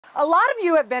A lot of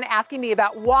you have been asking me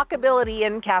about walkability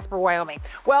in Casper, Wyoming.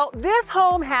 Well, this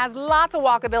home has lots of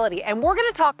walkability, and we're going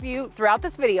to talk to you throughout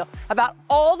this video about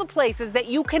all the places that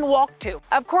you can walk to.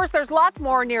 Of course, there's lots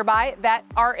more nearby that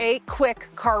are a quick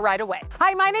car ride away.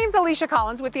 Hi, my name's Alisha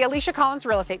Collins with the Alisha Collins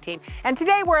Real Estate Team, and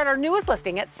today we're at our newest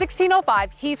listing at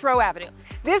 1605 Heathrow Avenue.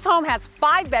 This home has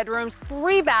 5 bedrooms,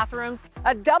 3 bathrooms,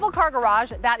 a double car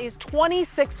garage that is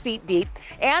 26 feet deep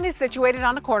and is situated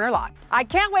on a corner lot. I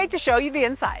can't wait to show you the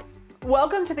inside.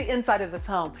 Welcome to the inside of this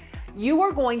home. You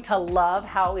are going to love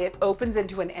how it opens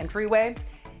into an entryway,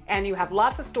 and you have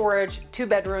lots of storage, 2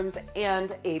 bedrooms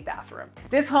and a bathroom.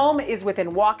 This home is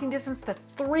within walking distance to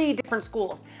 3 different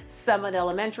schools: Summit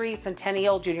Elementary,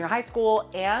 Centennial Junior High School,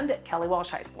 and Kelly Walsh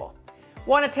High School.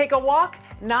 Want to take a walk?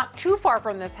 Not too far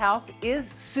from this house is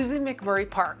Susan McMurray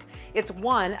Park. It's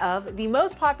one of the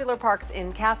most popular parks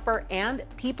in Casper, and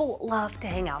people love to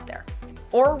hang out there.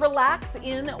 Or relax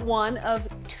in one of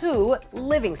 2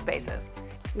 living spaces.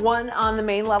 One on the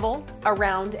main level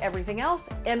around everything else,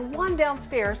 and one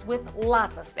downstairs with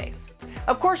lots of space.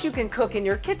 Of course, you can cook in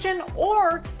your kitchen,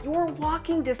 or your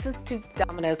walking distance to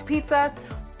Domino's Pizza,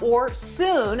 or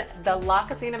soon the La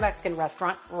Cocina Mexican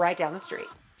restaurant right down the street.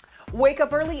 Wake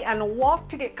up early and walk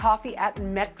to get coffee at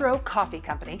Metro Coffee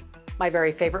Company, my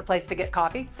very favorite place to get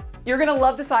coffee. You're gonna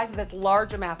love the size of this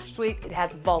large master suite. It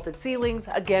has vaulted ceilings,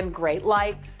 again, great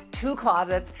light, 2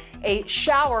 closets, a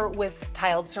shower with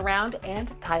tiled surround,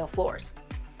 and tile floors.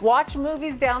 Watch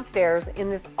movies downstairs in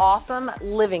this awesome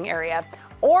living area,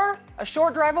 or a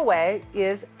short drive away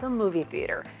is the movie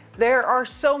theater. There are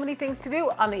so many things to do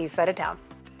on the east side of town.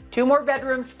 2 more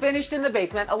bedrooms finished in the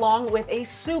basement, along with a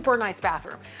super nice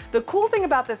bathroom. The cool thing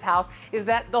about this house is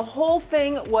that the whole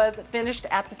thing was finished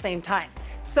at the same time,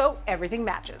 so everything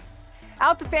matches.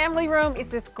 Out the family room is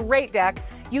this great deck.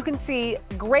 You can see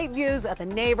great views of the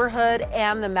neighborhood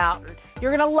and the mountain.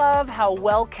 You're gonna love how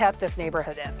well kept this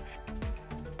neighborhood is.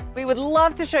 We would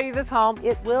love to show you this home.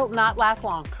 It will not last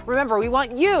long. Remember, we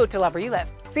want you to love where you live.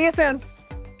 See you soon.